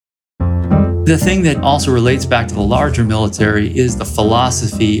The thing that also relates back to the larger military is the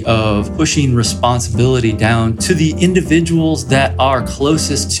philosophy of pushing responsibility down to the individuals that are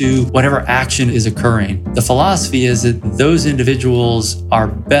closest to whatever action is occurring. The philosophy is that those individuals are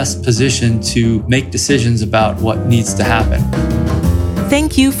best positioned to make decisions about what needs to happen.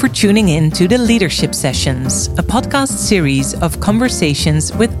 Thank you for tuning in to the Leadership Sessions, a podcast series of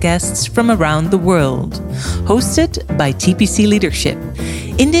conversations with guests from around the world, hosted by TPC Leadership.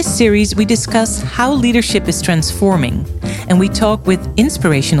 In this series, we discuss how leadership is transforming, and we talk with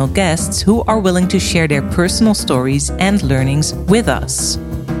inspirational guests who are willing to share their personal stories and learnings with us.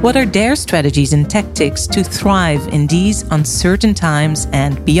 What are their strategies and tactics to thrive in these uncertain times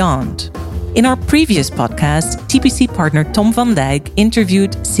and beyond? In our previous podcast, TPC partner Tom van Dijk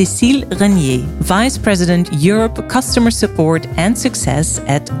interviewed Cécile Renier, Vice President Europe Customer Support and Success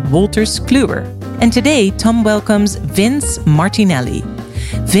at Wolters Kluwer. And today, Tom welcomes Vince Martinelli.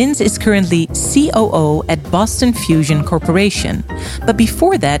 Vince is currently COO at Boston Fusion Corporation, but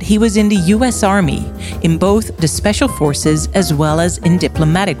before that he was in the US Army, in both the Special Forces as well as in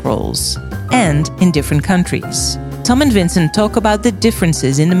diplomatic roles, and in different countries. Tom and Vincent talk about the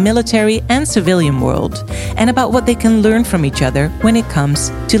differences in the military and civilian world, and about what they can learn from each other when it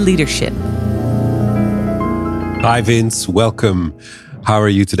comes to leadership. Hi Vince, welcome. How are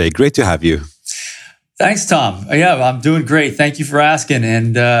you today? Great to have you. Thanks, Tom. Yeah, I'm doing great. Thank you for asking.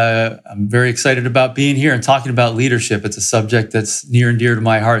 And I'm very excited about being here and talking about leadership. It's a subject that's near and dear to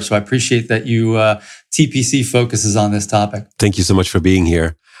my heart. So I appreciate that you TPC focuses on this topic. Thank you so much for being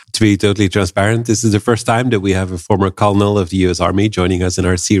here. To be totally transparent, this is the first time that we have a former colonel of the US Army joining us in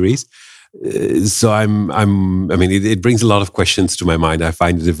our series. So it brings a lot of questions to my mind. I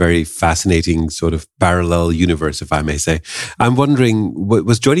find it a very fascinating sort of parallel universe, if I may say. I'm wondering,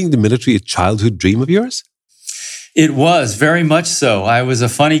 was joining the military a childhood dream of yours? It was, very much so. I was a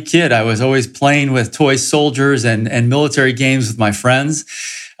funny kid. I was always playing with toy soldiers and military games with my friends.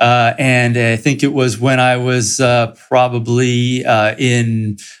 And I think it was when I was probably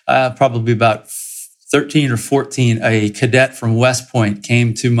about 13 or 14, a cadet from West Point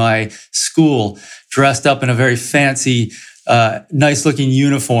came to my school dressed up in a very fancy, nice-looking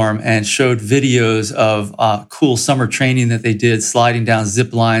uniform and showed videos of cool summer training that they did, sliding down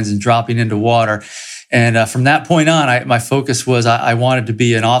zip lines and dropping into water. And from that point on, my focus was I wanted to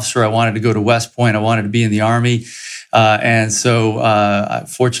be an officer. I wanted to go to West Point. I wanted to be in the Army. And so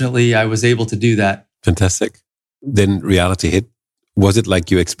fortunately, I was able to do that. Fantastic. Then reality hit. Was it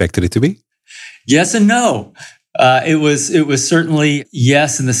like you expected it to be? Yes and no. It was certainly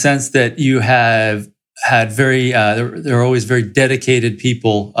yes, in the sense that you have had there are always very dedicated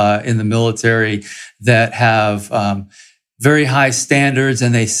people in the military that have very high standards,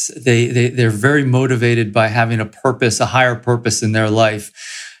 and they're very motivated by having a purpose, a higher purpose in their life,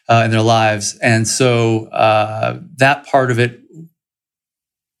 in their lives, and so that part of it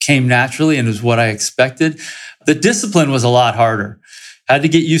came naturally and was what I expected. The discipline was a lot harder. I had to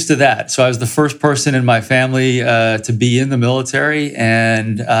get used to that. So I was the first person in my family to be in the military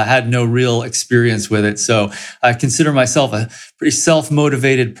and had no real experience with it. So I consider myself a pretty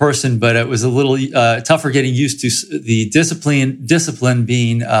self-motivated person, but it was a little tougher getting used to the discipline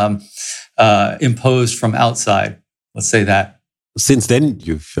being imposed from outside. Let's say that. Since then,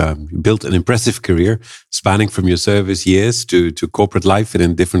 you've built an impressive career spanning from your service years to corporate life and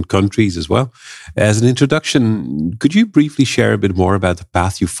in different countries as well. As an introduction, could you briefly share a bit more about the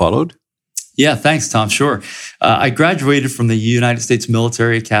path you followed? Yeah, thanks, Tom. Sure. I graduated from the United States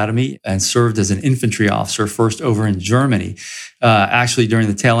Military Academy and served as an infantry officer, first over in Germany, actually during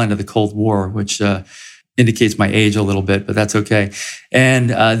the tail end of the Cold War, which indicates my age a little bit, but that's okay. And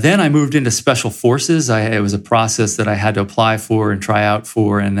then I moved into Special Forces. It was a process that I had to apply for and try out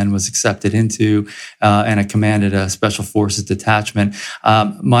for, and then was accepted into, and I commanded a Special Forces detachment.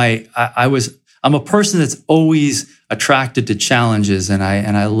 I'm a person that's always attracted to challenges, and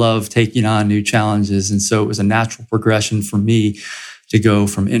I love taking on new challenges. And so it was a natural progression for me to go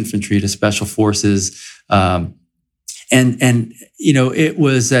from infantry to Special Forces. And you know, it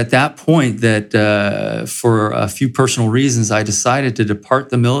was at that point that for a few personal reasons, I decided to depart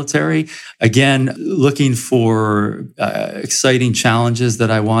the military. Again, looking for exciting challenges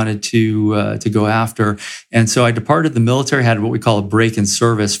that I wanted to go after. And so I departed the military, had what we call a break in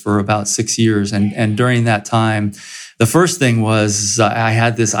service for about 6 years. And during that time, the first thing was I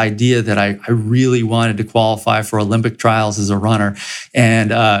had this idea that I really wanted to qualify for Olympic trials as a runner. And,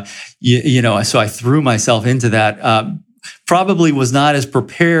 so I threw myself into that. probably was not as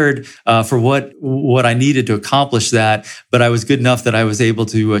prepared for what I needed to accomplish that, but I was good enough that I was able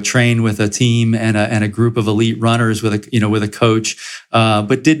to train with a team and a group of elite runners with a coach,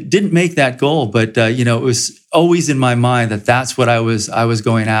 but didn't make that goal. But it was always in my mind that that's what I was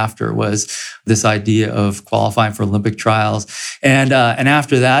going after, was this idea of qualifying for Olympic trials. And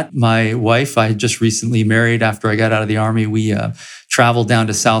after that, my wife, I had just recently married after I got out of the Army. We traveled down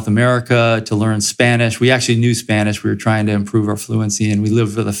to South America to learn Spanish. We actually knew Spanish. We were trying to improve our fluency, and we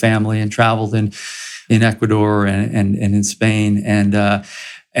lived with a family and traveled in Ecuador and in Spain.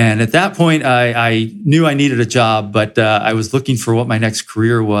 And at that point, I knew I needed a job, but I was looking for what my next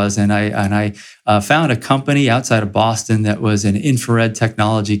career was, and I found a company outside of Boston that was an infrared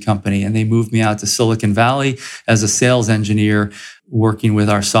technology company, and they moved me out to Silicon Valley as a sales engineer, working with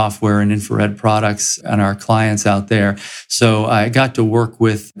our software and infrared products and our clients out there. So I got to work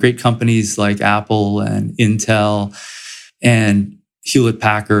with great companies like Apple and Intel and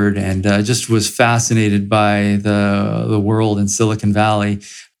Hewlett-Packard, and just was fascinated by the world in Silicon Valley.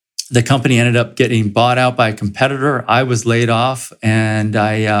 The company ended up getting bought out by a competitor. I was laid off, and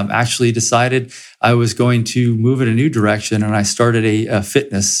I actually decided I was going to move in a new direction, and I started a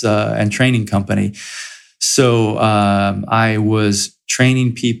fitness and training company. So I was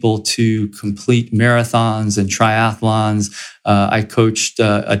training people to complete marathons and triathlons. I coached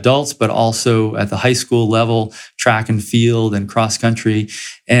adults, but also at the high school level, track and field and cross country.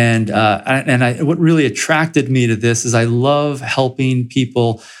 And what really attracted me to this is I love helping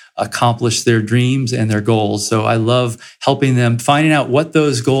people accomplish their dreams and their goals. So I love helping them, finding out what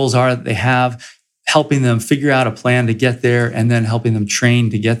those goals are that they have, helping them figure out a plan to get there, and then helping them train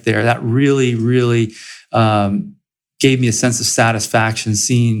to get there. That really, really gave me a sense of satisfaction,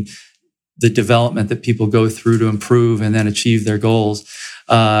 seeing the development that people go through to improve and then achieve their goals.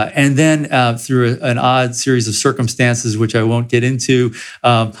 And then through an odd series of circumstances, which I won't get into,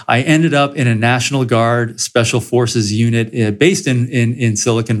 I ended up in a National Guard Special Forces unit based in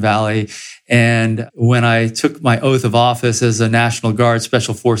Silicon Valley. And when I took my oath of office as a National Guard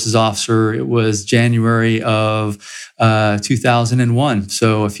Special Forces officer, it was January of 2001.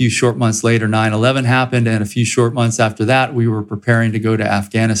 So a few short months later, 9/11 happened. And a few short months after that, we were preparing to go to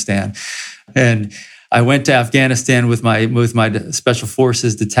Afghanistan. And I went to Afghanistan with my Special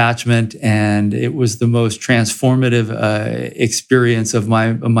Forces detachment, and it was the most transformative experience of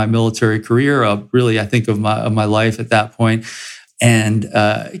my military career. Really, I think of my life at that point, and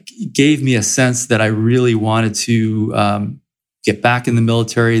gave me a sense that I really wanted to get back in the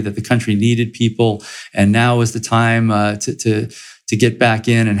military, that the country needed people, and now was the time to get back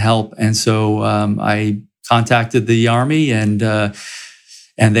in and help. And so I contacted the Army,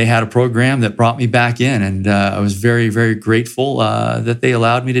 and they had a program that brought me back in. And I was very, very grateful that they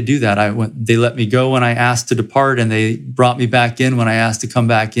allowed me to do that. They let me go when I asked to depart, and they brought me back in when I asked to come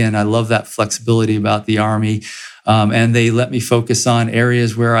back in. I love that flexibility about the Army. And they let me focus on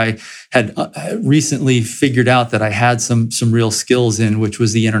areas where I had recently figured out that I had some real skills in, which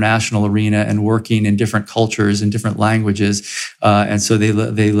was the international arena and working in different cultures and different languages. And so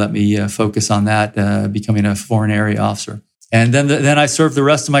they let me focus on that, becoming a foreign area officer. And then I served the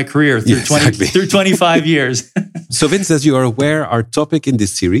rest of my career through 25 years. So Vince, as you are aware, our topic in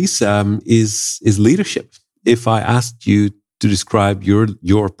this series is leadership. If I asked you to describe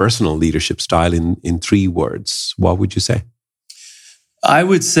your personal leadership style in 3 words, what would you say? I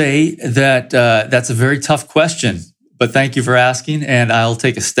would say that that's a very tough question, but thank you for asking, and I'll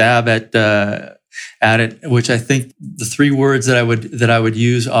take a stab at it. Which I think the 3 words that I would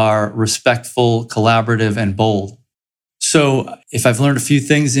use are respectful, collaborative, and bold. So if I've learned a few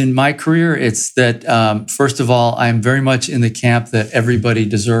things in my career, it's that, first of all, I'm very much in the camp that everybody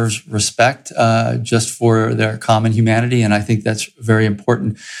deserves respect just for their common humanity. And I think that's a very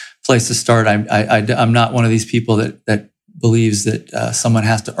important place to start. I'm not one of these people that believes that someone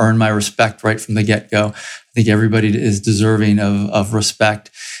has to earn my respect right from the get-go. I think everybody is deserving of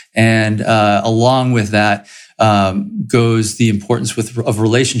respect. And along with that, goes the importance of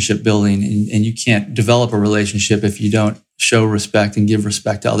relationship building, and you can't develop a relationship if you don't show respect and give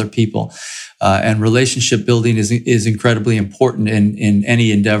respect to other people. And relationship building is incredibly important in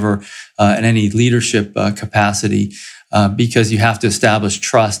any endeavor, in any leadership capacity, because you have to establish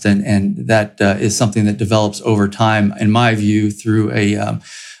trust, and that is something that develops over time, in my view, through a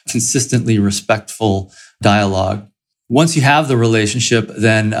consistently respectful dialogue. Once you have the relationship,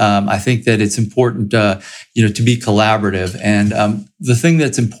 then I think that it's important, to be collaborative. And the thing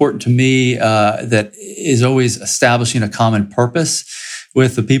that's important to me that is always establishing a common purpose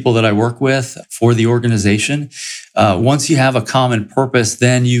with the people that I work with for the organization. Once you have a common purpose,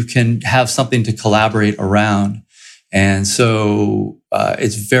 then you can have something to collaborate around. And so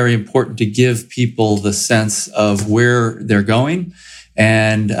it's very important to give people the sense of where they're going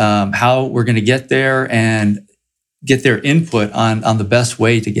and how we're going to get there, and get their input on the best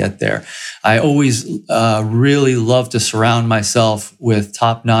way to get there. I always really love to surround myself with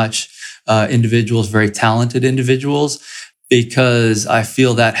top-notch individuals, very talented individuals, because I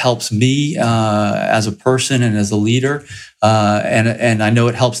feel that helps me as a person and as a leader. And I know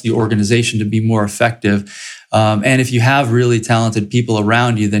it helps the organization to be more effective. And if you have really talented people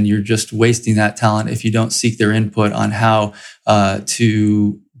around you, then you're just wasting that talent if you don't seek their input on how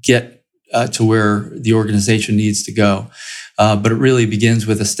to get to where the organization needs to go. But it really begins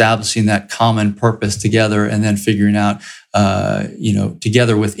with establishing that common purpose together, and then figuring out,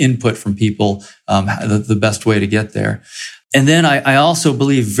 together with input from people, the best way to get there. And then I also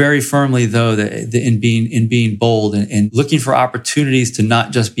believe very firmly, though, that in being bold and looking for opportunities to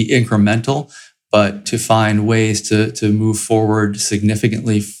not just be incremental, but to find ways to move forward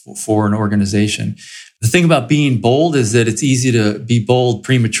significantly for an organization. The thing about being bold is that it's easy to be bold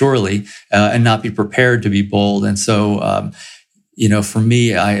prematurely and not be prepared to be bold. And so, for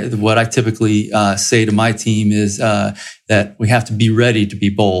me, what I typically say to my team is that we have to be ready to be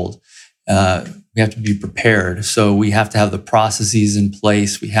bold. We have to be prepared. So we have to have the processes in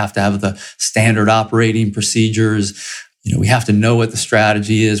place. We have to have the standard operating procedures. We have to know what the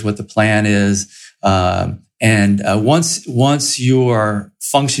strategy is, what the plan is. And once you are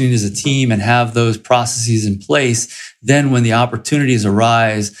functioning as a team and have those processes in place, then when the opportunities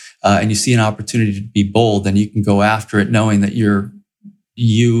arise and you see an opportunity to be bold, then you can go after it, knowing that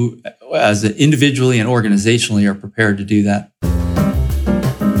you as individually and organizationally are prepared to do that.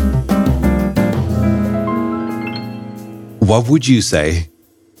 What would you say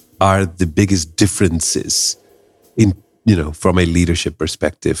are the biggest differences from a leadership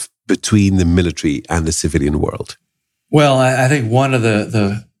perspective between the military and the civilian world? Well, I think one of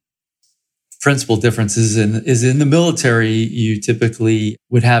the principal differences is in the military. You typically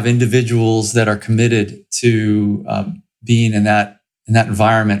would have individuals that are committed to being in that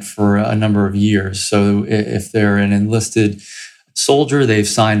environment for a number of years. So if they're an enlisted soldier, they've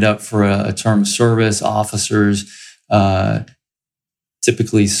signed up for a term of service. Officers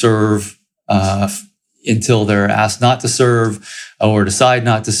typically serve until they're asked not to serve or decide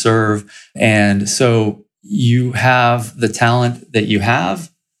not to serve. And so you have the talent that you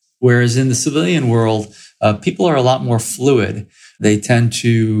have, whereas in the civilian world, people are a lot more fluid. They tend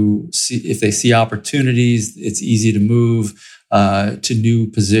to see, if they see opportunities, it's easy to move to new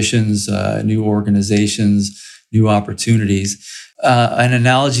positions, new organizations, new opportunities. An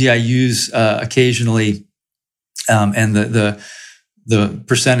analogy I use occasionally, and the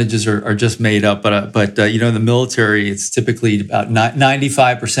percentages are just made up, but in the military, it's typically about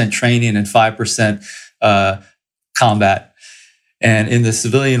 95% training and 5% combat. And in the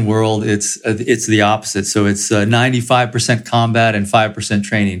civilian world, it's the opposite. So it's 95% combat and 5%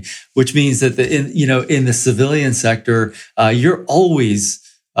 training, which means that in the civilian sector, you're always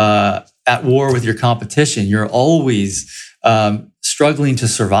at war with your competition. You're always struggling to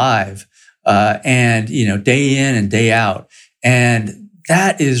survive, and day in and day out. And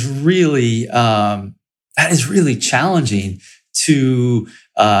that is really challenging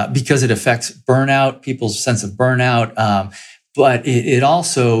because it affects burnout, people's sense of burnout. But it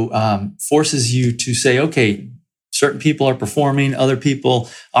also forces you to say, okay, certain people are performing, other people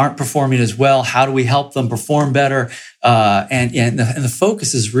aren't performing as well. How do we help them perform better? And the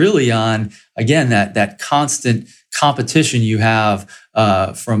focus is really on, again, that constant competition you have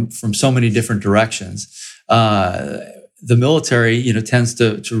from so many different directions. The military, tends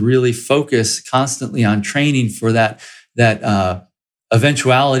to really focus constantly on training for that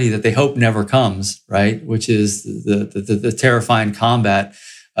eventuality that they hope never comes, right? Which is the terrifying combat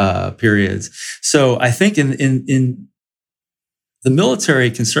periods. So I think in the military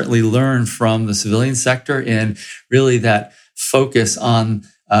can certainly learn from the civilian sector in really that focus on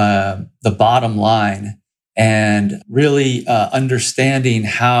the bottom line, and really understanding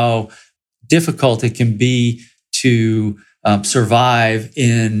how difficult it can be to survive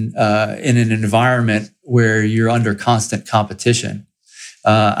in an environment where you're under constant competition.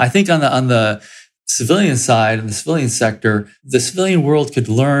 I think on the civilian side, in the civilian sector, the civilian world could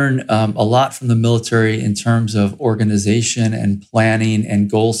learn a lot from the military in terms of organization and planning and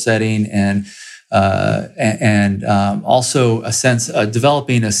goal setting, and also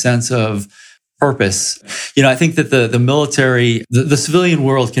developing a sense of purpose. I think that the military, the civilian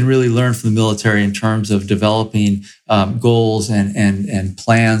world can really learn from the military in terms of developing goals and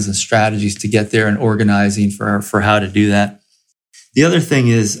plans and strategies to get there, and organizing for how to do that. The other thing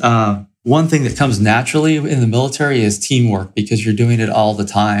is One thing that comes naturally in the military is teamwork, because you're doing it all the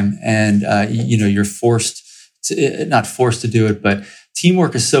time, and you're not forced to do it, but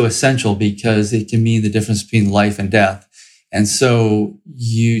teamwork is so essential because it can mean the difference between life and death. And so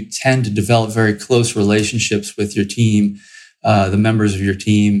you tend to develop very close relationships with your team, the members of your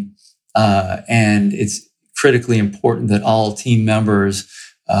team, and it's critically important that all team members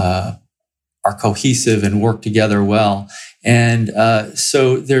are cohesive and work together well. And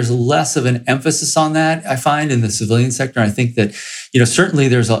so there's less of an emphasis on that, I find, in the civilian sector. I think that, certainly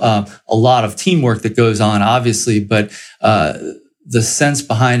there's a lot of teamwork that goes on, obviously, but the sense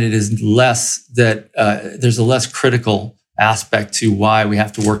behind it is less that there's a less critical aspect to why we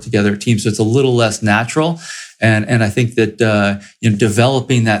have to work together as a team. So it's a little less natural. And I think that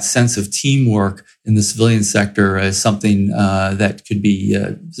developing that sense of teamwork in the civilian sector is something that could be,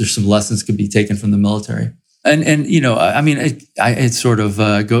 there's some lessons could be taken from the military. And it sort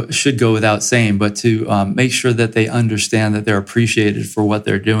of should go without saying, but to make sure that they understand that they're appreciated for what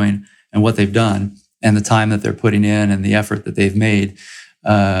they're doing and what they've done and the time that they're putting in and the effort that they've made.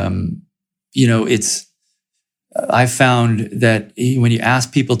 I've found that when you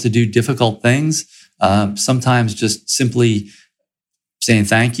ask people to do difficult things, sometimes just simply saying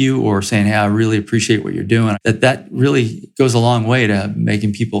thank you or saying, hey, I really appreciate what you're doing, that really goes a long way to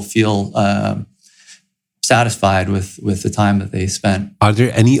making people feel satisfied with the time that they spent. Are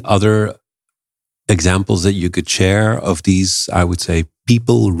there any other examples that you could share of these, I would say,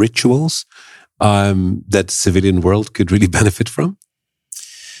 people rituals that the civilian world could really benefit from?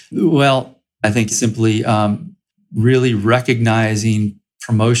 Well, I think simply really recognizing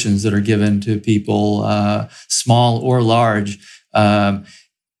promotions that are given to people, small or large.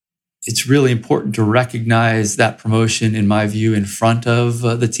 It's really important to recognize that promotion, in my view, in front of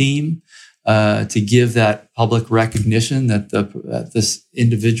the team, to give that public recognition that this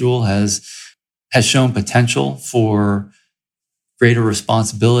individual has shown potential for greater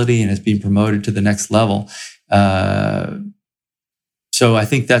responsibility and has been promoted to the next level. So I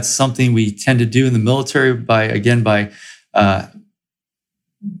think that's something we tend to do in the military by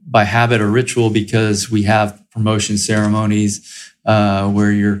habit or ritual, because we have promotion ceremonies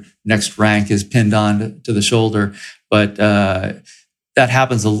where your next rank is pinned on to the shoulder. But that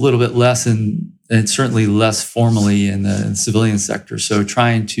happens a little bit less and certainly less formally in the civilian sector. So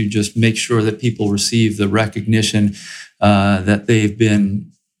trying to just make sure that people receive the recognition that they've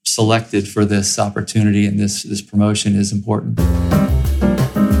been selected for this opportunity and this promotion is important.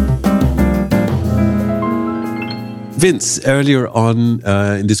 Vince, earlier on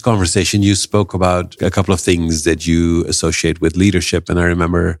in this conversation, you spoke about a couple of things that you associate with leadership. And I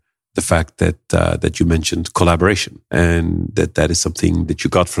remember the fact that you mentioned collaboration, and that is something that you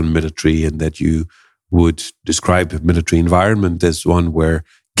got from the military, and that you would describe a military environment as one where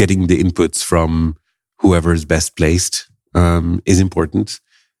getting the inputs from whoever is best placed is important,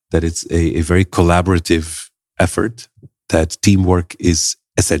 that it's a very collaborative effort, that teamwork is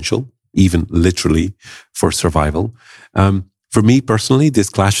essential, even literally, for survival. For me personally, this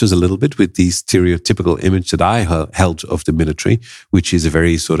clashes a little bit with the stereotypical image that I held of the military, which is a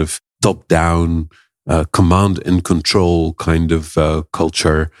very sort of top-down, command and control kind of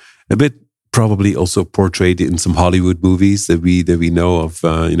culture, a bit probably also portrayed in some Hollywood movies that we know of,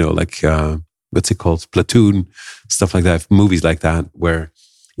 like what's it called, Platoon, stuff like that, movies like that, where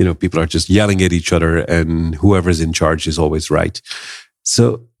people are just yelling at each other and whoever's in charge is always right.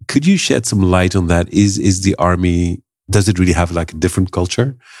 So could you shed some light on that? Is the Army, does it really have like a different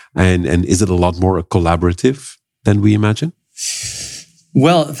culture? And is it a lot more collaborative than we imagine?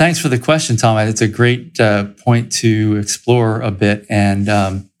 Well, thanks for the question, Tom. It's a great point to explore a bit. And,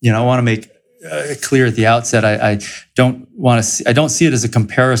 I want to make clear at the outset, I don't see it as a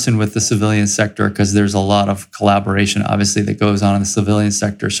comparison with the civilian sector, because there's a lot of collaboration, obviously, that goes on in the civilian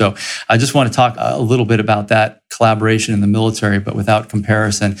sector. So I just want to talk a little bit about that collaboration in the military, but without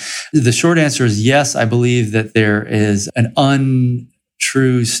comparison. The short answer is yes, I believe that there is an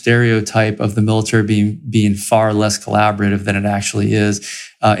untrue stereotype of the military being far less collaborative than it actually is.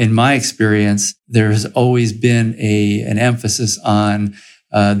 In my experience, there's always been an emphasis on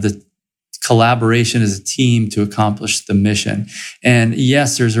the collaboration as a team to accomplish the mission. And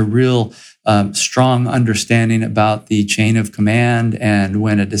yes, there's a real strong understanding about the chain of command. And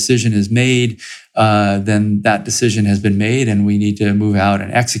when a decision is made, then that decision has been made and we need to move out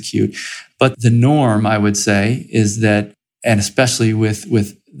and execute. But the norm, I would say, is that, and especially with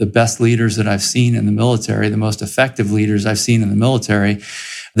the best leaders that I've seen in the military, the most effective leaders I've seen in the military,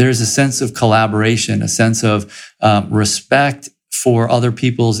 there's a sense of collaboration, a sense of respect for other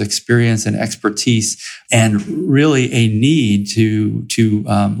people's experience and expertise, and really a need to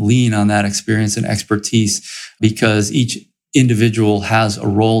lean on that experience and expertise, because each individual has a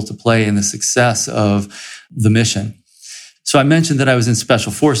role to play in the success of the mission. So I mentioned that I was in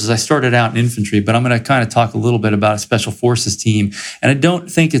Special Forces. I started out in infantry, but I'm going to kind of talk a little bit about a Special Forces team. And I don't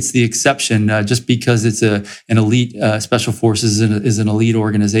think it's the exception just because it's an elite, Special Forces is an elite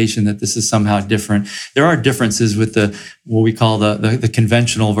organization, that this is somehow different. There are differences with what we call the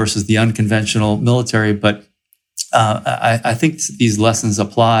conventional versus the unconventional military, but I think these lessons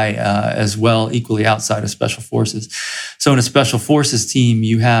apply as well, equally outside of Special Forces. So in a Special Forces team,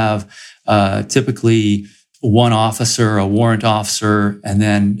 you have typically one officer, a warrant officer, and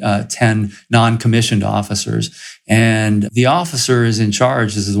then 10 non-commissioned officers. And the officer is in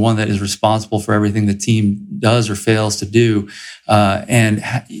charge. This is the one that is responsible for everything the team does or fails to do, and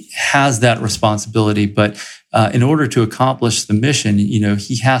has that responsibility. But in order to accomplish the mission,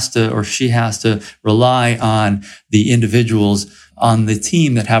 he has to or she has to rely on the individuals on the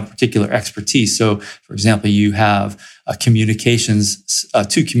team that have particular expertise. So, for example, you have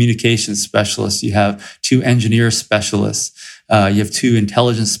two communications specialists, you have 2 engineer specialists, you have 2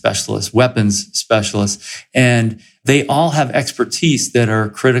 intelligence specialists, weapons specialists, and they all have expertise that are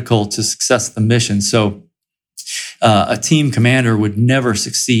critical to success of the mission. So a team commander would never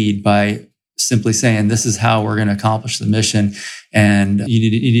succeed by simply saying, this is how we're going to accomplish the mission, and you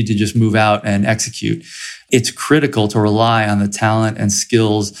need to just move out and execute. It's critical to rely on the talent and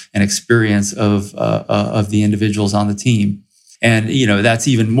skills and experience of the individuals on the team. And, that's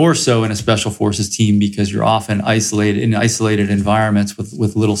even more so in a Special Forces team, because you're often isolated environments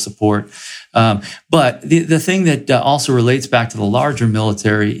with little support. But the thing that also relates back to the larger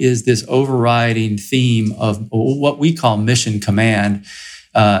military is this overriding theme of what we call mission command.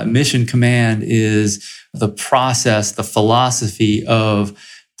 Mission command is the process, the philosophy of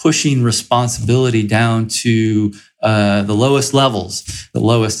pushing responsibility down to the lowest levels. The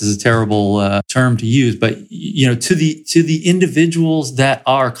lowest is a terrible term to use, but to the individuals that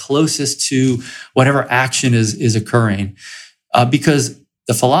are closest to whatever action is occurring, because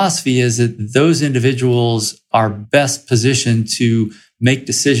the philosophy is that those individuals are best positioned to make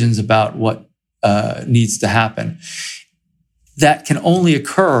decisions about what needs to happen. That can only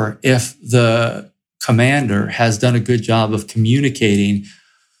occur if the commander has done a good job of communicating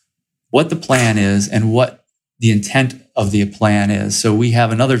what the plan is and what the intent of the plan is. So we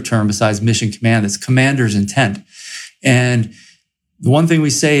have another term besides mission command that's commander's intent. And the one thing we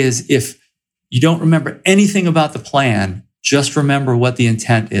say is, if you don't remember anything about the plan, just remember what the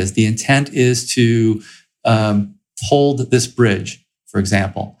intent is. The intent is to hold this bridge, for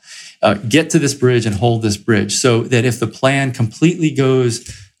example. Get to this bridge and hold this bridge, so that if the plan completely goes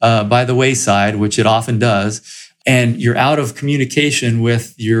by the wayside, which it often does, and you're out of communication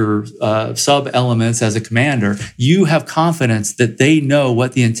with your sub-elements as a commander, you have confidence that they know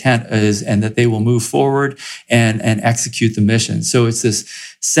what the intent is and that they will move forward and execute the mission. So it's this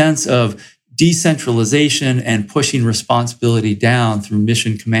sense of decentralization and pushing responsibility down through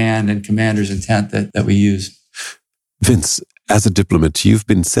mission command and commander's intent that we use. Vince, as a diplomat, you've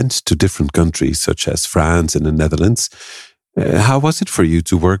been sent to different countries such as France and the Netherlands. How was it for you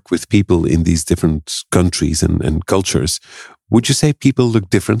to work with people in these different countries and cultures? Would you say people look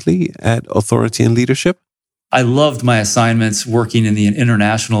differently at authority and leadership? I loved my assignments working in the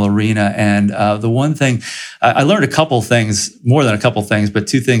international arena. And the one thing, I learned a couple things, more than a couple things, but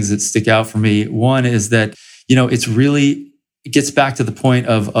 2 things that stick out for me. One is that, it gets back to the point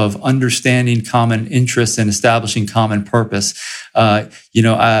of understanding common interests and establishing common purpose.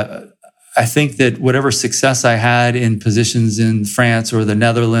 I think that whatever success I had in positions in France or the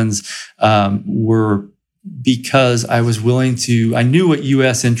Netherlands were because I was willing to. I knew what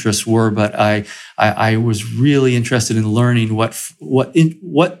U.S. interests were, but I was really interested in learning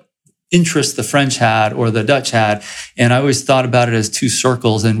what interests the French had or the Dutch had, and I always thought about it as 2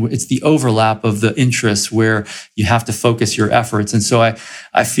 circles, and it's the overlap of the interests where you have to focus your efforts. And so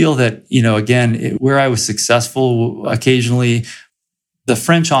I feel that again, where I was successful occasionally, the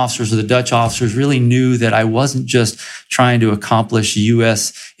French officers or the Dutch officers really knew that I wasn't just trying to accomplish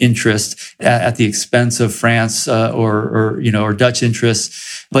U.S. interests at the expense of France or Dutch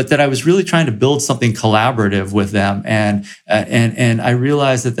interests, but that I was really trying to build something collaborative with them. And I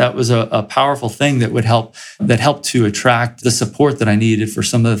realized that was a powerful thing that helped to attract the support that I needed for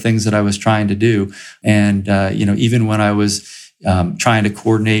some of the things that I was trying to do. And even when I was trying to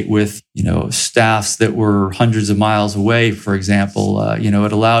coordinate with, staffs that were hundreds of miles away, for example.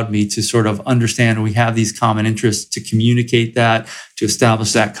 It allowed me to sort of understand we have these common interests, to communicate that, to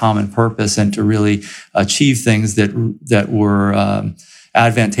establish that common purpose, and to really achieve things that were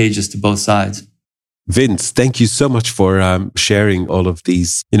advantageous to both sides. Vince, thank you so much for sharing all of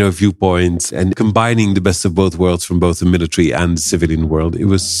these, viewpoints and combining the best of both worlds from both the military and the civilian world. It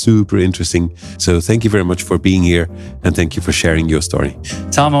was super interesting. So thank you very much for being here, and thank you for sharing your story.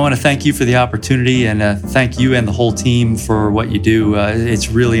 Tom, I want to thank you for the opportunity, and thank you and the whole team for what you do. It's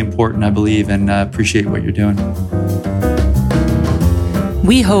really important, I believe, and I appreciate what you're doing.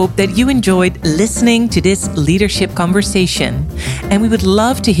 We hope that you enjoyed listening to this leadership conversation, and we would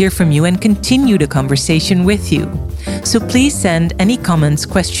love to hear from you and continue the conversation with you. So please send any comments,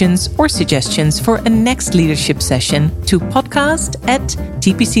 questions, or suggestions for a next leadership session to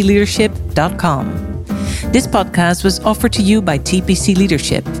podcast@tpcleadership.com. This podcast was offered to you by TPC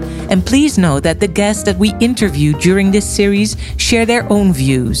Leadership, and please know that the guests that we interview during this series share their own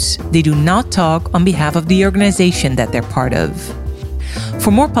views. They do not talk on behalf of the organization that they're part of.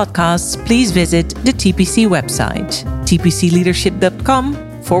 For more podcasts, please visit the TPC website,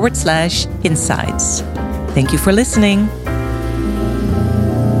 tpcleadership.com/insights. Thank you for listening.